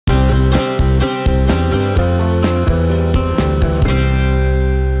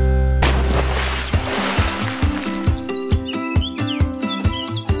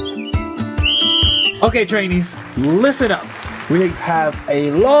Okay, trainees, listen up. We have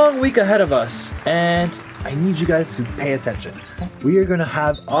a long week ahead of us, and I need you guys to pay attention. We are gonna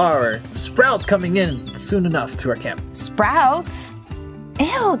have our sprouts coming in soon enough to our camp. Sprouts?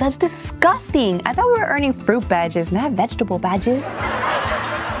 Ew, that's disgusting. I thought we were earning fruit badges, not vegetable badges.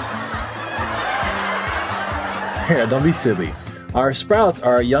 Here, don't be silly. Our sprouts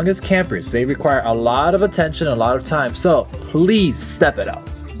are our youngest campers. They require a lot of attention, a lot of time, so please step it up.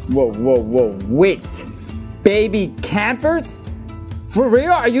 Whoa, wait. Baby campers? For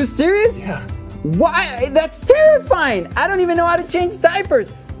real? Are you serious? Yeah. Why? That's terrifying. I don't even know how to change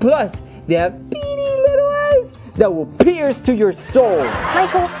diapers. Plus, they have beady little eyes that will pierce to your soul.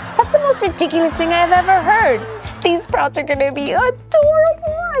 Michael, that's the most ridiculous thing I've ever heard. These sprouts are gonna be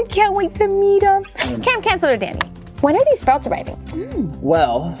adorable. I can't wait to meet them. Camp Counselor Danny, when are these sprouts arriving?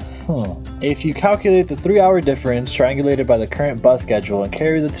 Well, if you calculate the 3-hour difference triangulated by the current bus schedule and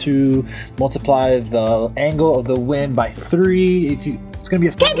carry the 2, multiply the angle of the wind by 3, it's gonna be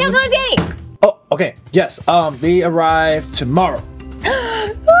a Camp Counselor Danny! Oh, okay, yes, they arrive tomorrow.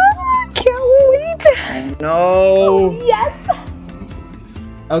 Oh, can't wait! No. Oh, yes!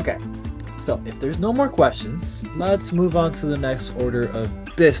 Okay, so if there's no more questions, let's move on to the next order of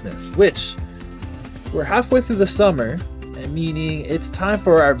business, which we're halfway through the summer, and meaning it's time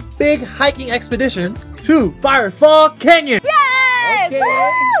for our big hiking expeditions to Firefall Canyon. Yes! Okay.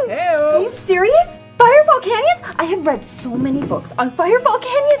 Woo! Hey-o. Are you serious? Firefall Canyons? I have read so many books on Firefall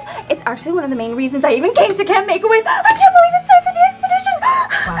Canyons. It's actually one of the main reasons I even came to Camp Makeaway. I can't believe it's time for the expedition.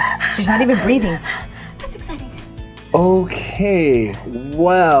 Wow, she's not even breathing. That's exciting. Okay,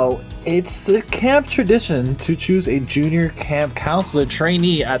 well, it's a camp tradition to choose a junior camp counselor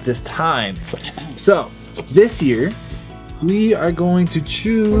trainee at this time. So, this year, we are going to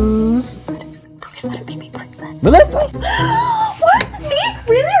choose Please let it be me, Princess. Melissa. What? Me?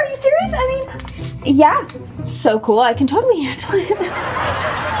 Really? Are you serious? I mean, yeah. It's so cool. I can totally handle it.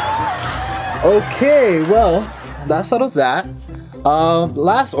 Okay, well, that settles that.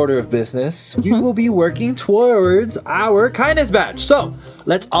 Last order of business, we will be working towards our kindness badge. So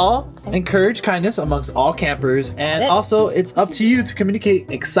let's all encourage kindness amongst all campers, and also it's up to you to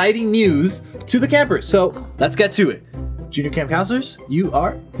communicate exciting news to the campers. So let's get to it. Junior camp counselors, you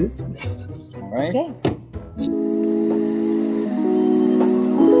are dismissed. All right. Okay.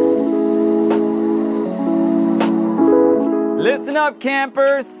 Listen up,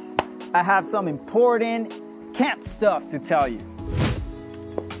 campers. I have some important camp stuff to tell you.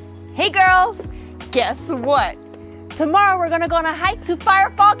 Hey girls, guess what? Tomorrow we're gonna go on a hike to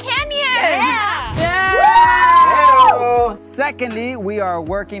Firefall Canyon! Hey-o. Secondly, we are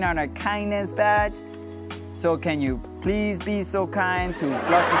working on our kindness badge. So can you please be so kind to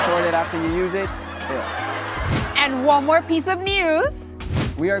flush the toilet after you use it? Yeah. And one more piece of news.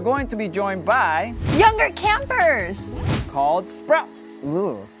 We are going to be joined by Younger campers! called Sprouts,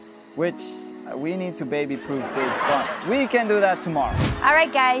 which we need to baby-proof this bump. We can do that tomorrow. All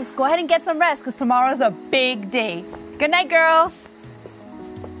right guys, go ahead and get some rest because tomorrow's a big day. Good night, girls.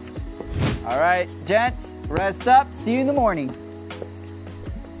 All right, gents, rest up. See you in the morning.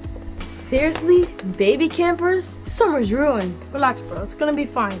 Seriously? Baby campers? Summer's ruined. Relax, bro. It's gonna be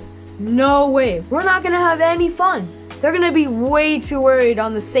fine. No way. We're not gonna have any fun. They're gonna be way too worried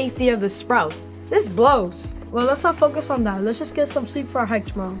on the safety of the sprouts. This blows. Well, let's not focus on that. Let's just get some sleep for our hike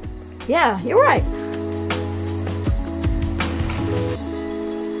tomorrow. Yeah, you're right.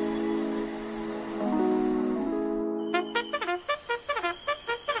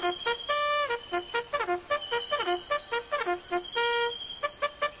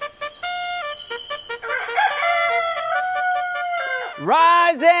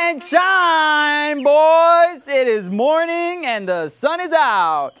 Rise and shine, boys. It is morning and the sun is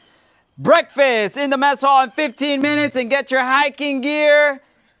out. Breakfast in the mess hall in 15 minutes and get your hiking gear.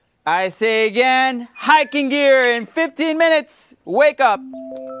 I say again, hiking gear in 15 minutes. Wake up.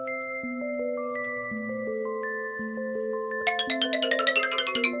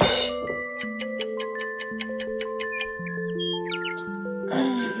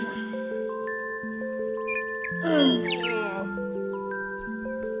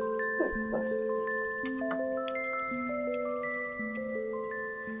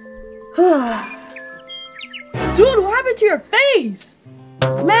 Dude, what happened to your face?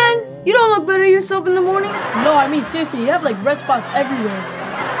 Man, you don't look better yourself in the morning. No, I mean seriously, you have like red spots everywhere.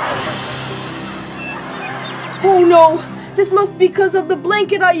 Oh no, this must be because of the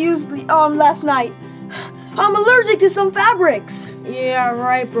blanket I used last night. I'm allergic to some fabrics. Yeah,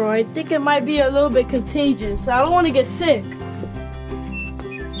 right, bro. I think it might be a little bit contagious. I don't want to get sick.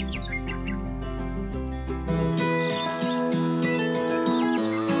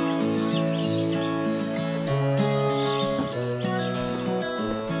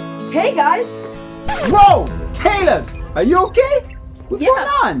 Hey guys! Whoa! Caleb! Are you okay? What's going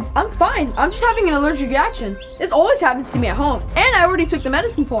on? I'm fine. I'm just having an allergic reaction. This always happens to me at home. And I already took the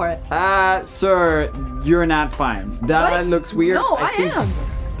medicine for it. Sir, you're not fine. That What? looks weird. No, I am.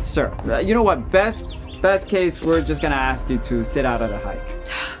 Sir, you know what? Best case, we're just gonna ask you to sit out of the hike.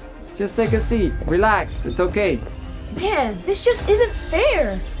 Just take a seat. Relax. It's okay. Man, this just isn't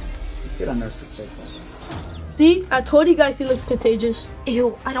fair. Let's get a nurse to check that. See, I told you guys he looks contagious.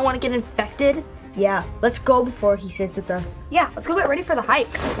 Ew, I don't want to get infected. Yeah, let's go before he sits with us. Yeah, let's go get ready for the hike.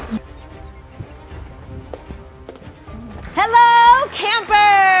 Hello,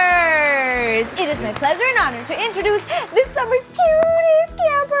 campers! It is my pleasure and honor to introduce this summer's cutest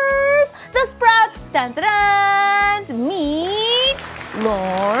campers, the Sprouts. Dun dun dun! To meet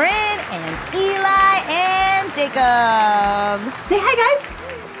Lauren and Eli and Jacob. Say hi, guys.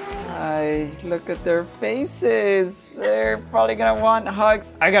 Hi, look at their faces. They're probably gonna want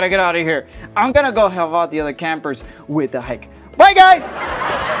hugs. I gotta get out of here. I'm gonna go help out the other campers with the hike. Bye, guys!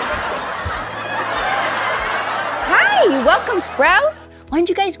 Hi, welcome, Sprouts. Why don't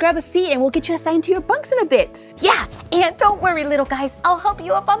you guys grab a seat and we'll get you assigned to your bunks in a bit. Yeah, and don't worry, little guys. I'll help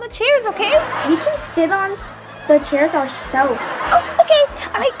you up on the chairs, okay? We can sit on the chairs ourselves. Oh, okay.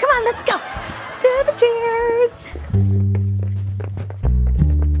 All right, come on, let's go. To the chairs.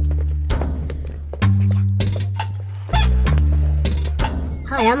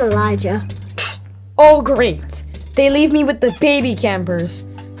 Hi, I'm Elijah. Oh, great. They leave me with the baby campers.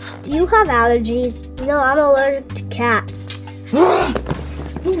 Do you have allergies? No, I'm allergic to cats.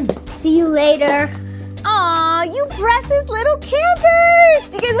 See you later. Aw, you precious little campers.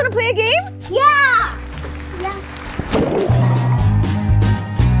 Do you guys want to play a game? Yeah!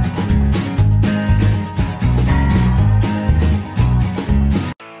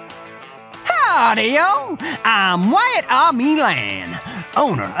 Howdy-o! I'm Wyatt R. Milan,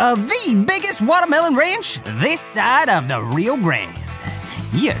 owner of the biggest watermelon ranch this side of the Rio Grande.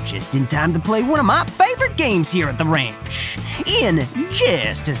 You're just in time to play one of my favorite games here at the ranch. In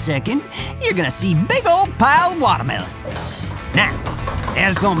just a second, you're gonna see big old pile of watermelons. Now,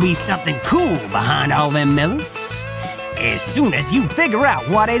 there's gonna be something cool behind all them melons. As soon as you figure out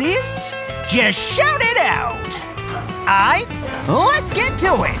what it is, just shout it out. Alright, let's get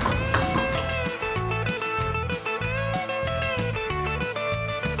to it.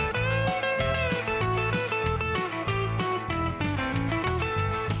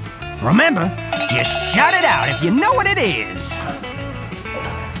 Remember, just shout it out if you know what it is.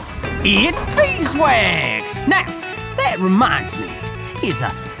 It's beeswax! Now, that reminds me, here's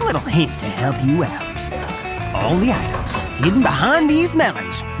a little hint to help you out. All the items hidden behind these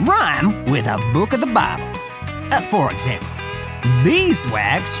melons rhyme with a book of the Bible. For example,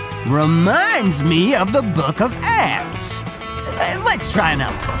 beeswax reminds me of the book of Acts. Let's try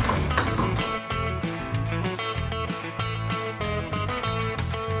another.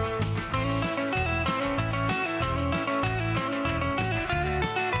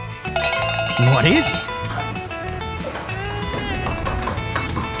 What is it?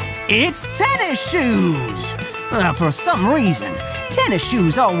 It's tennis shoes! For some reason, tennis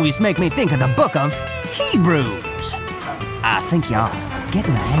shoes always make me think of the book of Hebrews. I think y'all are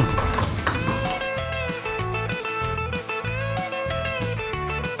getting the hang of this.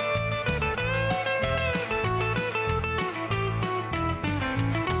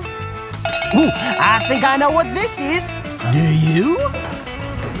 Ooh, I think I know what this is. Do you?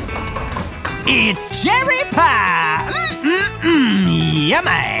 It's cherry pie!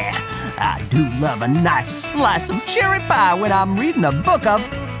 Yummy! I do love a nice slice of cherry pie when I'm reading the book of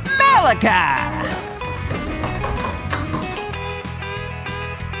Malachi.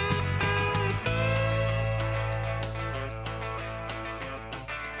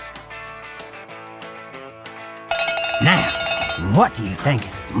 Now, what do you think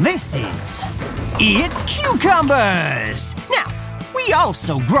this is? It's cucumbers! Now, we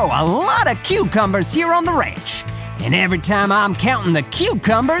also grow a lot of cucumbers here on the ranch. And every time I'm counting the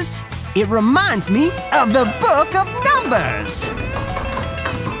cucumbers, it reminds me of the book of Numbers.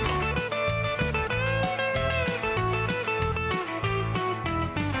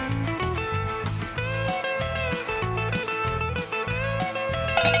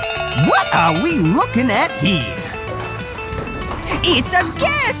 What are we looking at here? It's a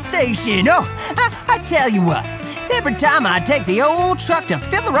gas station! Oh, I tell you what. Every time I take the old truck to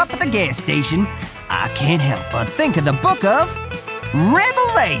fill her up at the gas station, I can't help but think of the book of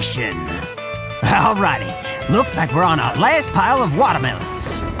Revelation. Alrighty, looks like we're on our last pile of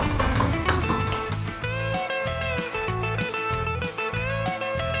watermelons.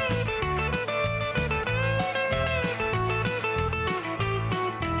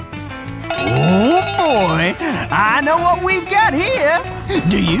 Oh boy, I know what we've got here.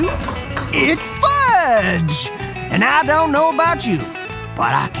 Do you? It's fudge! And I don't know about you,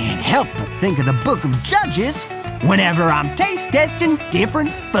 but I can't help but think of the Book of Judges whenever I'm taste testing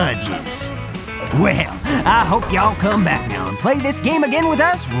different fudges. Well, I hope y'all come back now and play this game again with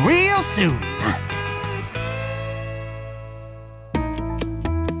us real soon.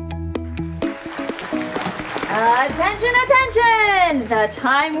 Attention, attention! The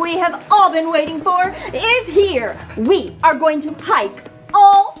time we have all been waiting for is here. We are going to hike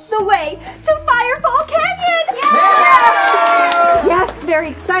all the way to Firefall Canyon! Yes, very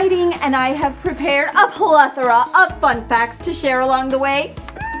exciting, and I have prepared a plethora of fun facts to share along the way.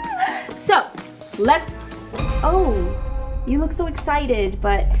 So, oh, you look so excited,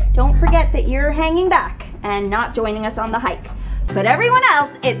 but don't forget that you're hanging back and not joining us on the hike. But everyone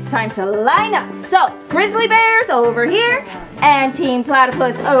else, it's time to line up. So, grizzly bears over here, and Team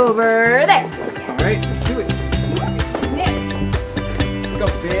Platypus over there. All right, let's do it. Let's go,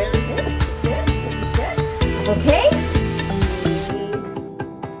 bears. Okay.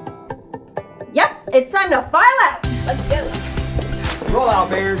 Yep, it's time to file out. Let's go. Roll out,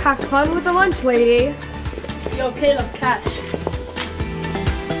 bears. Have fun with the lunch, lady. Yo, Caleb, catch.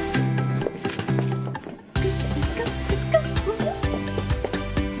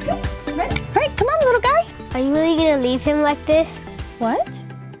 Right, come on, little guy. Are you really gonna leave him like this? What?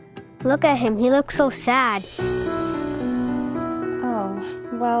 Look at him, he looks so sad. Oh,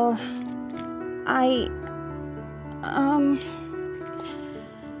 well,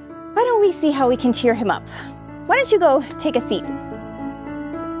 why don't we see how we can cheer him up? Why don't you go take a seat?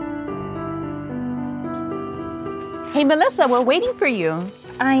 Hey, Melissa, we're waiting for you.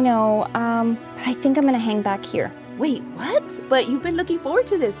 I know, but I think I'm gonna hang back here. Wait, what? But you've been looking forward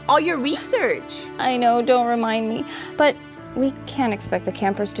to this, all your research. I know, don't remind me. But we can't expect the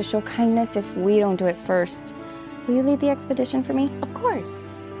campers to show kindness if we don't do it first. Will you lead the expedition for me? Of course.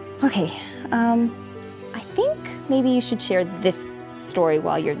 Okay, I think maybe you should share this story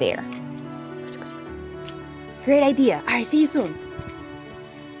while you're there. Great idea. All right, see you soon.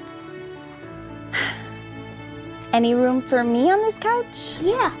 Any room for me on this couch?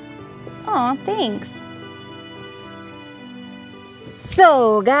 Yeah. Aw, thanks.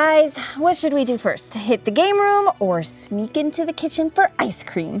 So, guys, what should we do first? Hit the game room or sneak into the kitchen for ice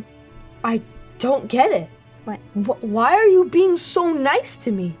cream? I don't get it. What? Why are you being so nice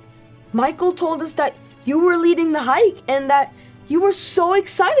to me? Michael told us that you were leading the hike and that you were so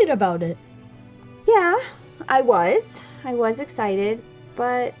excited about it. Yeah, I was. I was excited,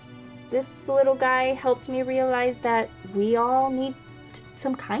 but this little guy helped me realize that we all need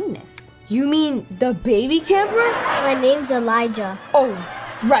some kindness. You mean the baby camper? My name's Elijah. Oh,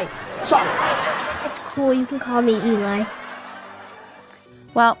 right. Sorry. It's cool, you can call me Eli.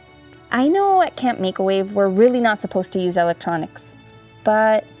 Well, I know at Camp Make-A-Wave we're really not supposed to use electronics,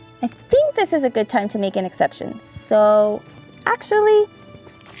 but I think this is a good time to make an exception. So, actually,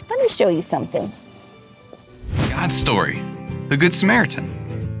 let me show you something. God's story, the Good Samaritan.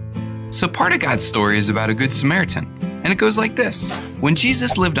 So part of God's story is about a Good Samaritan, and it goes like this. When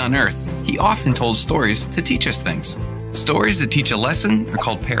Jesus lived on earth, he often told stories to teach us things. Stories that teach a lesson are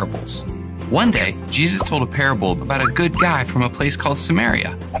called parables. One day, Jesus told a parable about a good guy from a place called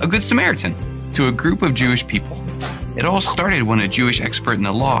Samaria, a Good Samaritan, to a group of Jewish people. It all started when a Jewish expert in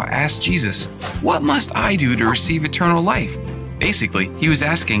the law asked Jesus, "What must I do to receive eternal life?" Basically, he was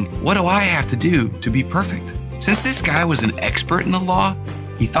asking, what do I have to do to be perfect? Since this guy was an expert in the law,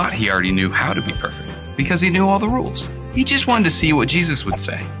 he thought he already knew how to be perfect because he knew all the rules. He just wanted to see what Jesus would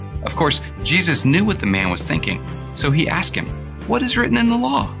say. Of course, Jesus knew what the man was thinking, so he asked him, "What is written in the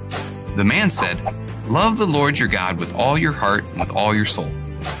law?" The man said, "Love the Lord your God with all your heart and with all your soul.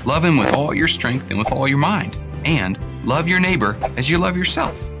 Love him with all your strength and with all your mind. And love your neighbor as you love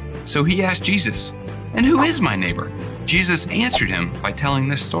yourself." So he asked Jesus, "And who is my neighbor?" Jesus answered him by telling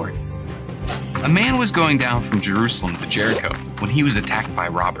this story. A man was going down from Jerusalem to Jericho when he was attacked by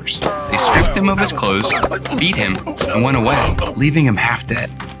robbers. They stripped him of his clothes, beat him, and went away, leaving him half dead.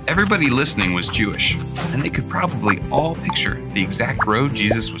 Everybody listening was Jewish, and they could probably all picture the exact road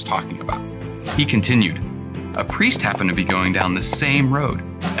Jesus was talking about. He continued, "A priest happened to be going down the same road,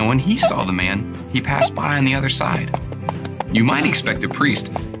 and when he saw the man, he passed by on the other side." You might expect a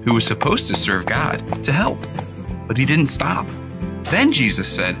priest who was supposed to serve God to help, but he didn't stop. Then Jesus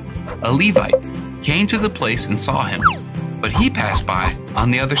said, "A Levite came to the place and saw him, but he passed by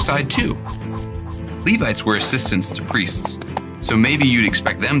on the other side too." Levites were assistants to priests, so maybe you'd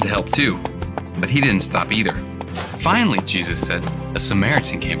expect them to help too, but he didn't stop either. Finally, Jesus said, a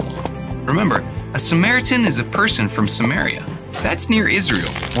Samaritan came along. Remember, a Samaritan is a person from Samaria. That's near Israel,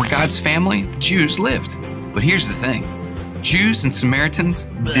 where God's family, the Jews, lived. But here's the thing. Jews and Samaritans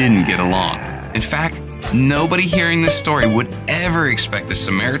didn't get along. In fact, nobody hearing this story would ever expect the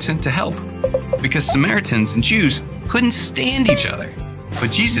Samaritan to help, because Samaritans and Jews couldn't stand each other.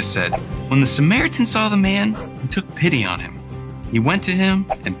 But Jesus said, when the Samaritan saw the man, he took pity on him. He went to him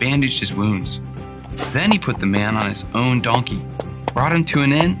and bandaged his wounds. Then he put the man on his own donkey, brought him to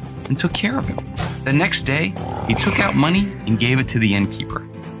an inn, and took care of him. The next day, he took out money and gave it to the innkeeper.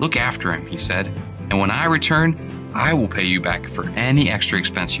 Look after him, he said, and when I return, I will pay you back for any extra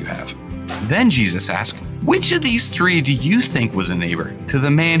expense you have. Then Jesus asked, which of these three do you think was a neighbor to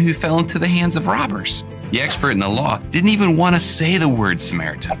the man who fell into the hands of robbers? The expert in the law didn't even want to say the word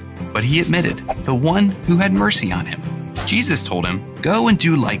Samaritan, but he admitted, the one who had mercy on him. Jesus told him, go and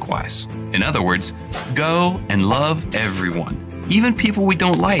do likewise. In other words, go and love everyone, even people we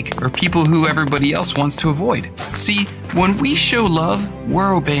don't like or people who everybody else wants to avoid. See, when we show love,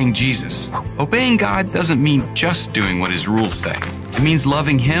 we're obeying Jesus. Obeying God doesn't mean just doing what his rules say. It means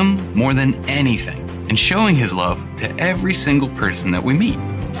loving him more than anything and showing his love to every single person that we meet.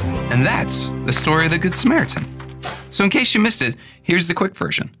 And that's the story of the Good Samaritan. So in case you missed it, here's the quick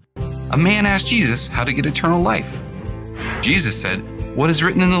version. A man asked Jesus how to get eternal life. Jesus said, what is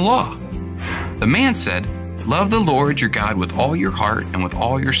written in the law? The man said, love the Lord your God with all your heart and with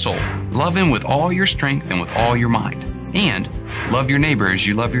all your soul. Love him with all your strength and with all your mind. And love your neighbor as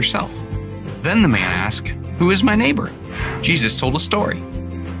you love yourself. Then the man asked, who is my neighbor? Jesus told a story.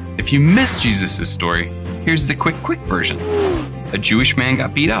 If you missed Jesus' story, here's the quick version. A Jewish man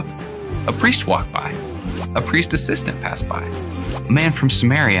got beat up. A priest walked by. A priest assistant passed by. A man from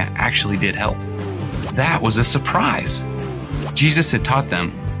Samaria actually did help. That was a surprise. Jesus had taught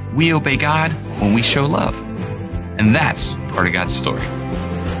them, we obey God when we show love. And that's part of God's story.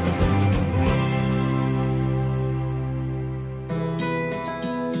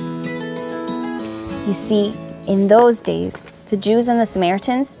 You see, in those days, the Jews and the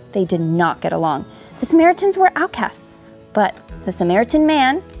Samaritans, they did not get along. The Samaritans were outcasts, but the Samaritan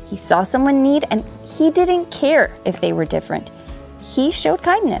man, he saw someone in need and he didn't care if they were different. He showed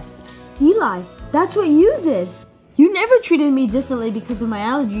kindness. Eli, that's what you did. You never treated me differently because of my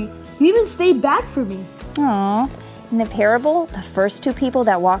allergy. You even stayed back for me. Aww. In the parable, the first two people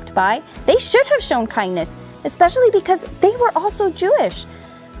that walked by, they should have shown kindness, especially because they were also Jewish.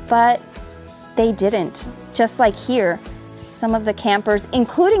 But they didn't. Just like here, some of the campers,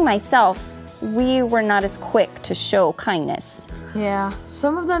 including myself, we were not as quick to show kindness. Yeah,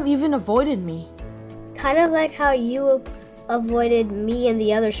 some of them even avoided me. Kind of like how you avoided me and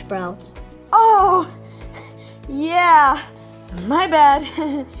the other sprouts. Oh, yeah, my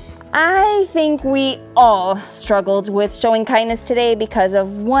bad. I think we all struggled with showing kindness today because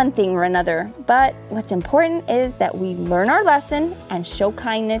of one thing or another. But what's important is that we learn our lesson and show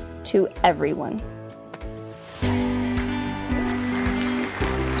kindness to everyone.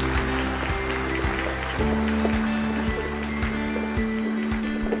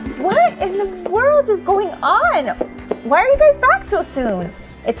 What in the world is going on? Why are you guys back so soon?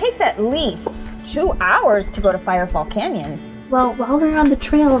 It takes at least 2 hours to go to Firefall Canyons. Well, while we were on the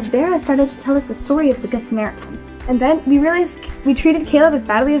trail, Vera started to tell us the story of the Good Samaritan. And then we realized we treated Caleb as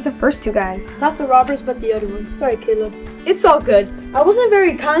badly as the first two guys. Not the robbers, but the other ones. Sorry, Caleb. It's all good. I wasn't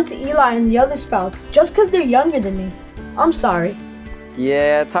very kind to Eli and the other sprouts, just because they're younger than me. I'm sorry.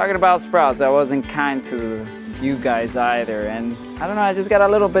 Yeah, talking about sprouts, I wasn't kind to you guys either. And I don't know, I just got a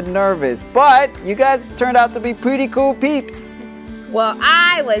little bit nervous. But you guys turned out to be pretty cool peeps. Well,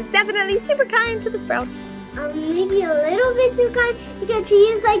 I was definitely super kind to the sprouts. Maybe a little bit too kind. You can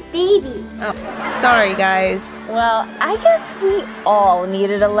treat us like babies. Oh, sorry, guys. Well, I guess we all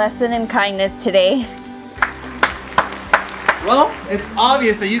needed a lesson in kindness today. Well, it's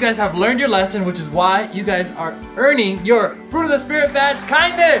obvious that you guys have learned your lesson, which is why you guys are earning your Fruit of the Spirit badge,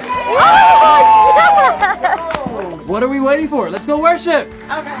 kindness! What are we waiting for? Let's go worship!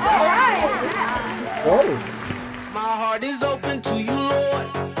 All right. My heart is open to you, Lord.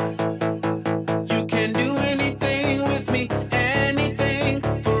 You can do anything with me, anything,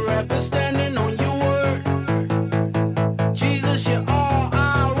 forever standing on your word. Jesus, you're all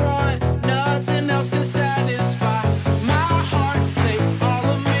I want, nothing else can satisfy my heart, take all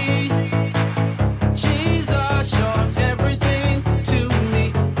of me. Jesus, you're everything to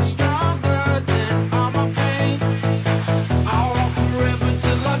me, stronger than all my pain. I'll walk forever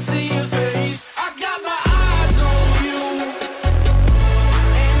till I see your face. I got my eyes on you.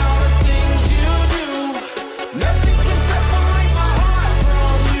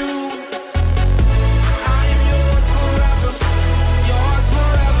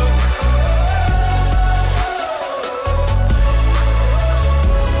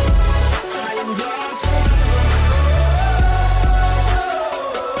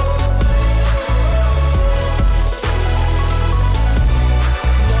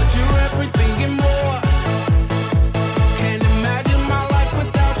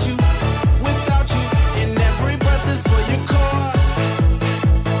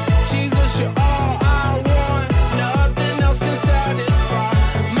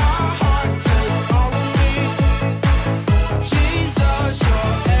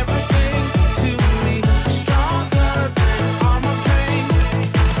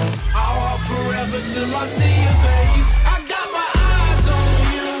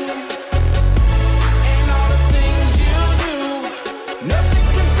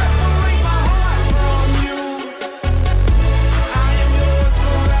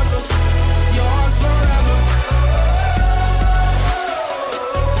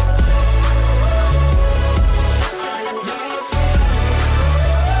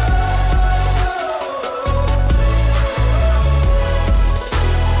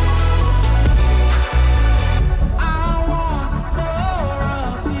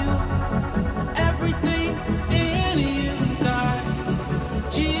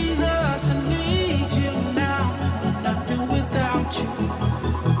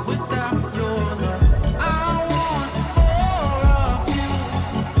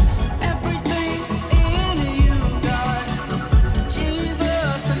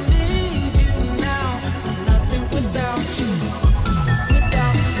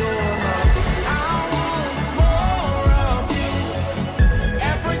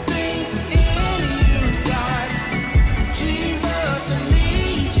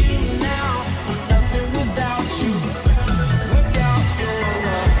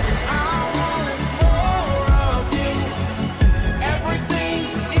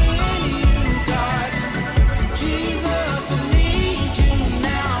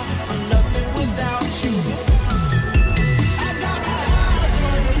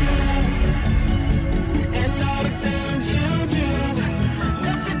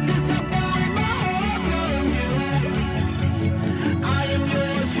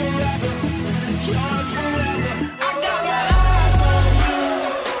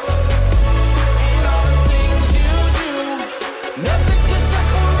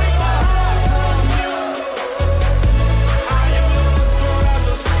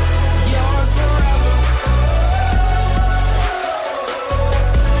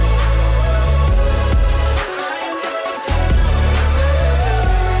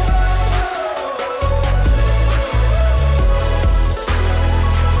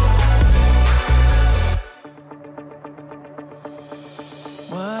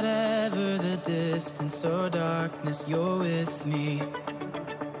 darkness, you're with me.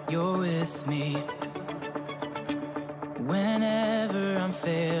 You're with me. Whenever I'm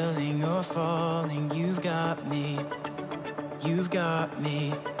failing or falling, you've got me. You've got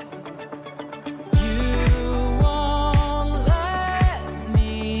me. You won't let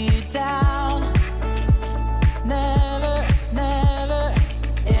me down. Never, never.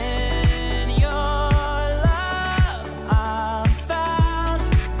 In your love I'm found.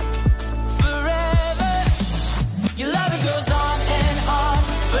 Forever. Your love, it goes on and on.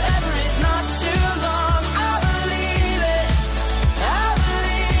 Forever is not too long. I believe it. I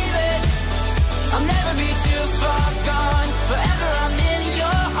believe it. I'll never be too far gone. Forever I'm in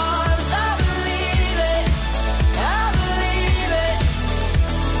your arms. I believe it. I believe it.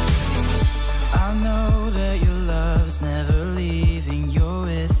 I know that your love's never leaving. You're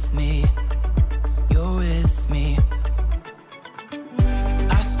with me. You're with me.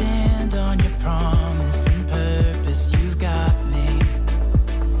 I stand on your promise and purpose. You've got me.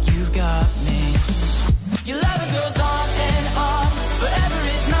 You've got me. Your love, it goes on and on. Forever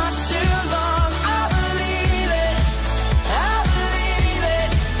is not too long. I believe it. I believe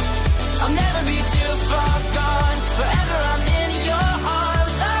it. I'll never be too far gone. Forever I'm in your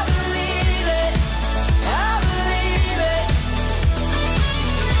arms. I believe it. I believe it.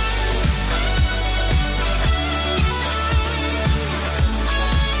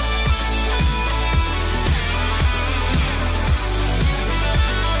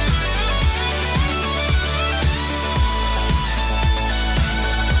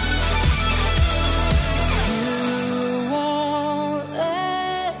 You won't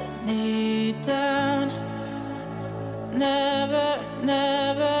let me down. Never,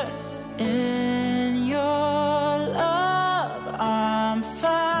 never. In your love I'm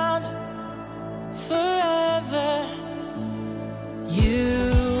found. Forever.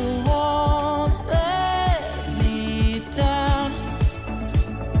 You won't let me down.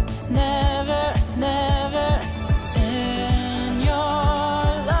 Never, never. In your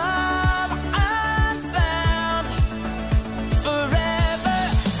love I'm found. Forever.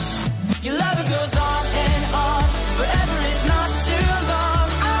 Your love, it goes on and on. Forever is not too long.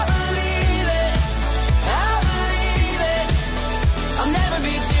 I believe it. I believe it. I'll never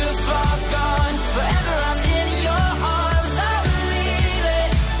be too far gone. Forever I'm in your arms. I believe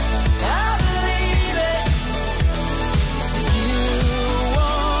it. I believe it. You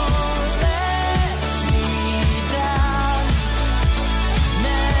won't let me down.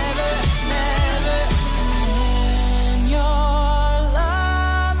 Never, never. In your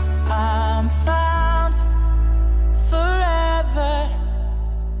love I'm found. Forever.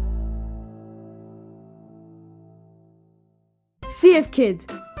 CF Kids,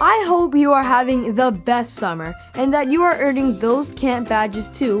 I hope you are having the best summer and that you are earning those camp badges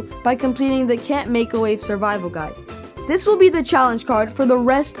too by completing the Camp Make a Wave Survival Guide. This will be the challenge card for the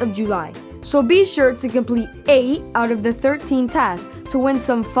rest of July, so be sure to complete 8 out of the 13 tasks to win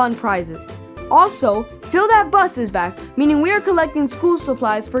some fun prizes. Also, fill that buses back, meaning we are collecting school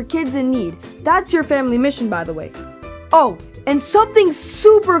supplies for kids in need. That's your family mission, by the way. Oh, and something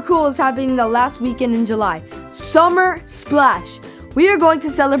super cool is happening the last weekend in July. Summer Splash. We are going to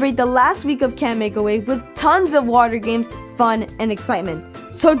celebrate the last week of Camp Make a Wave with tons of water games, fun, and excitement.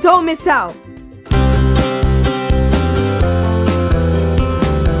 So don't miss out.